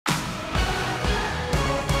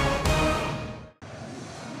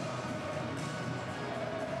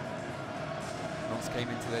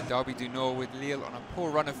came into the Derby du Nord with Lille on a poor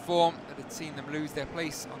run of form that had seen them lose their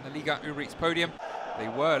place on the Ligue Ulrich's podium. They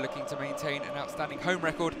were looking to maintain an outstanding home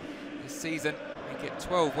record this season, make it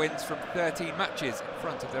 12 wins from 13 matches in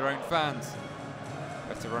front of their own fans.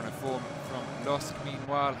 Better run of form from LOSC,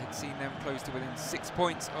 meanwhile, had seen them close to within 6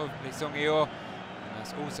 points of Les Angillons, and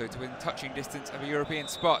thus also to within touching distance of a European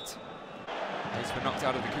spot. Those were knocked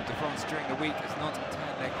out of the Coupe de France during the week as Nantes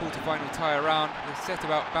turned their quarter-final tie around. They set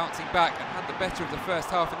about bouncing back and had the better of the first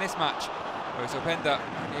half in this match, whereas OPENDA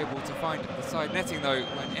only able to find the side netting though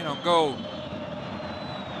when in on goal.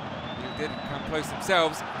 They didn't come close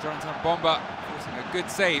themselves. Jonathan Bomba forcing a good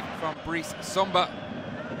save from Brice Somba.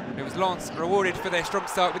 It was Lens rewarded for their strong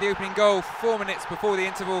start with the opening goal 4 minutes before the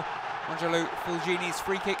interval. Angelo Fulgini's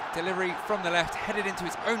free kick delivery from the left headed into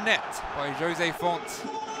his own net by José FONTE.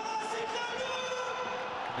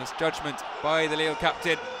 Misjudgment by the Lille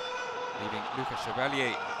captain, leaving Lucas Chevalier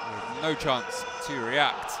with no chance to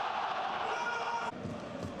react.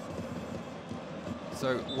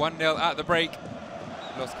 So 1-0 at the break.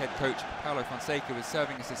 LOSC head coach Paulo Fonseca was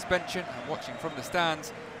serving a suspension and watching from the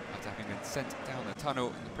stands after having been sent down the tunnel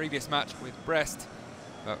in the previous match with Brest.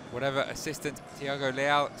 But whatever assistant Thiago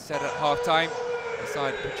Leal said at half-time, the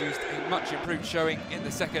side produced a much improved showing in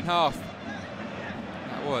the second half.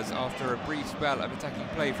 That was after a brief spell of attacking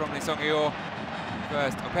play from Les Angillons.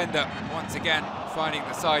 First, OPENDA once again finding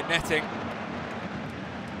the side netting.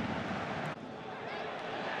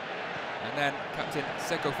 And then captain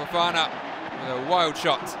Seko FOFANA with a wild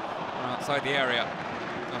shot from outside the area,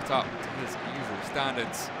 not up to his usual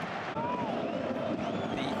standards.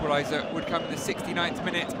 The equaliser would come in the 69th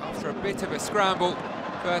minute after a bit of a scramble.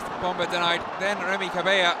 First Bomba denied, then Rémy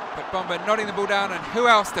CABELLA, but Bomba nodding the ball down, and who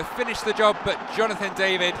else to finish the job but Jonathan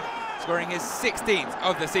David, scoring his 16th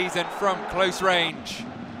of the season from close range.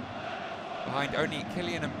 Behind only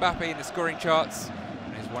Kylian Mbappe in the scoring charts,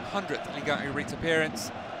 and his 100th Ligue 1 Ulrich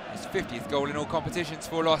appearance, his 50th goal in all competitions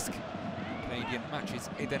for LOSC. Canadian matches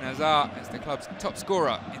Eden Hazard as the club's top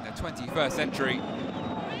scorer in the 21st century.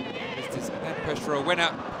 Visitors then pushed for a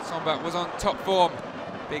winner. Samba was on top form.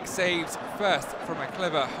 Big saves first from a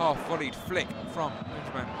clever half-volleyed flick from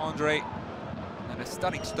Benjamin Andre, and a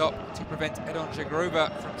stunning stop to prevent Edon Jagrova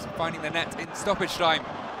from finding the net in stoppage time.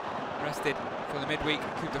 Rested for the midweek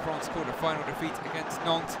Coupe de France quarter-final defeat against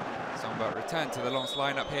Nantes, Samba returned to the Lens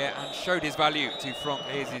lineup here and showed his value to Franck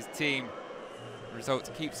Hayes' team. The result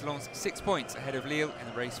keeps Lens 6 points ahead of Lille in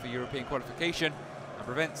the race for European qualification and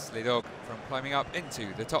prevents Les Dogs from climbing up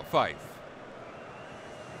into the top 5.